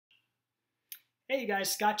Hey you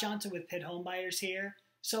guys, Scott Johnson with Pitt Home Buyers here.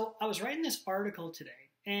 So I was writing this article today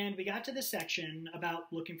and we got to this section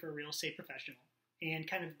about looking for a real estate professional and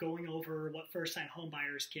kind of going over what first-time home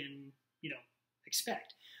buyers can,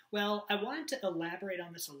 expect. Well, I wanted to elaborate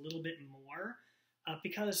on this a little bit more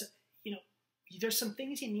because, there's some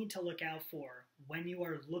things you need to look out for when you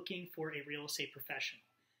are looking for a real estate professional.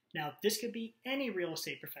 Now, this could be any real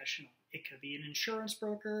estate professional. It could be an insurance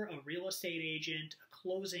broker, a real estate agent, a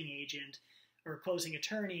closing agent, or a closing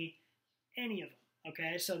attorney, any of them,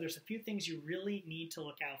 okay? So there's a few things you really need to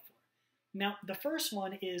look out for. Now, the first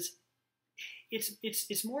one is,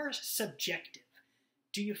 it's more subjective.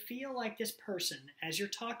 Do you feel like this person, as you're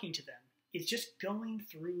talking to them, is just going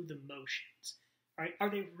through the motions? All right?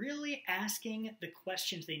 Are they really asking the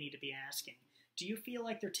questions they need to be asking? Do you feel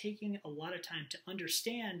like they're taking a lot of time to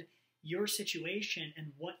understand your situation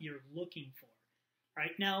and what you're looking for? All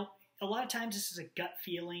right? Now, a lot of times this is a gut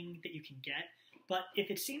feeling that you can get, but if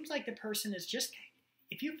it seems like the person is just,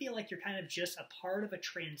 if you feel like you're kind of just a part of a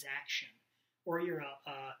transaction, or you're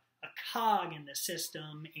a cog in the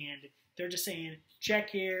system and they're just saying, check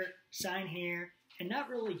here, sign here, and not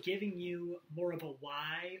really giving you more of a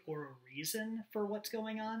why or a reason for what's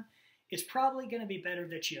going on, it's probably going to be better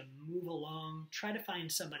that you move along, try to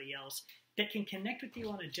find somebody else that can connect with you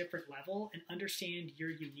on a different level and understand your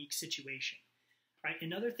unique situation. Right,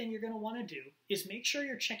 another thing you're going to want to do is make sure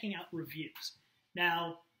you're checking out reviews.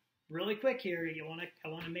 Now, really quick here, I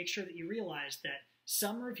want to make sure that you realize that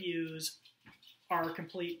some reviews are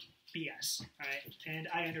complete BS, right? And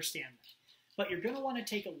I understand that. But you're going to want to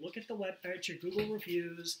take a look at the website, your Google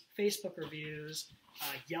reviews, Facebook reviews.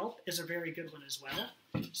 Yelp is a very good one as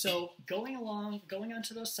well. So going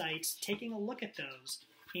onto those sites, taking a look at those,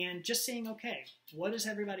 and just saying, okay, what is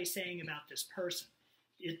everybody saying about this person?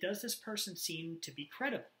 Does this person seem to be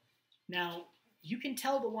credible? Now, you can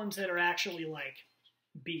tell the ones that are actually like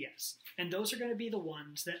BS, and those are going to be the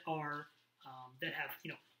ones that are that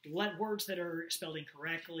have words that are spelled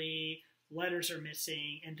incorrectly, letters are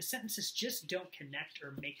missing, and the sentences just don't connect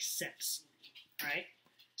or make sense. All right,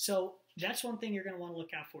 so that's one thing you're going to want to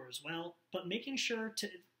look out for as well. But making sure to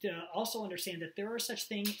also understand that there are such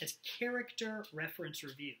things as character reference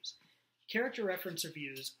reviews. Character reference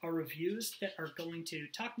reviews are reviews that are going to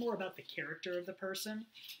talk more about the character of the person,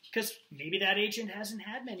 because maybe that agent hasn't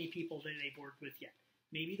had many people that they've worked with yet.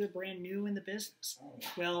 Maybe they're brand new in the business.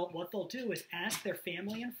 Well, what they'll do is ask their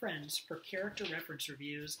family and friends for character reference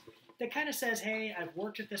reviews that kind of says, hey, I've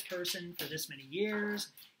worked with this person for this many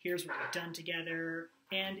years, here's what we've done together,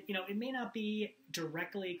 and it may not be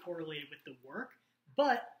directly correlated with the work,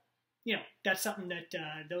 but that's something that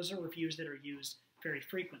those are reviews that are used very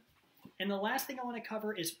frequently. And the last thing I want to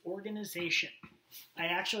cover is organization. I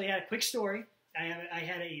actually had a quick story. I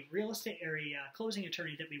had a real estate area closing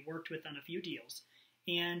attorney that we worked with on a few deals.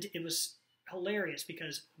 And it was hilarious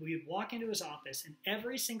because we would walk into his office and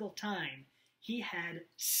every single time he had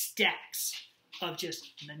stacks of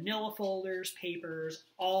just manila folders, papers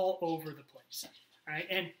all over the place. All right.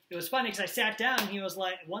 And it was funny because I sat down and he was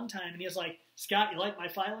like, one time, and he was like, Scott, you like my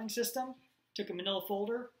filing system? Took a manila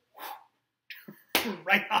folder,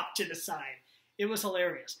 right off to the side. It was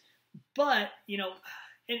hilarious. But,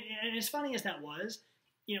 and as funny as that was,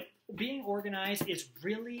 being organized is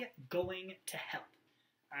really going to help.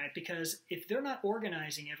 All right, because if they're not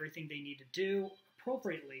organizing everything they need to do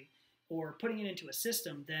appropriately or putting it into a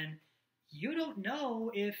system, then you don't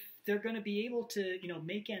know if they're going to be able to,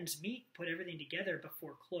 make ends meet, put everything together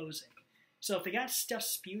before closing. So if they got stuff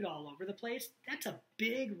spewed all over the place, that's a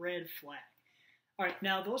big red flag. All right,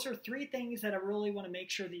 now those are three things that I really want to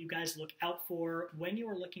make sure that you guys look out for when you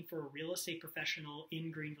are looking for a real estate professional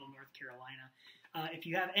in Greenville, North Carolina. If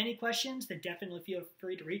you have any questions, then definitely feel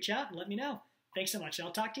free to reach out and let me know. Thanks so much.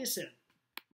 I'll talk to you soon.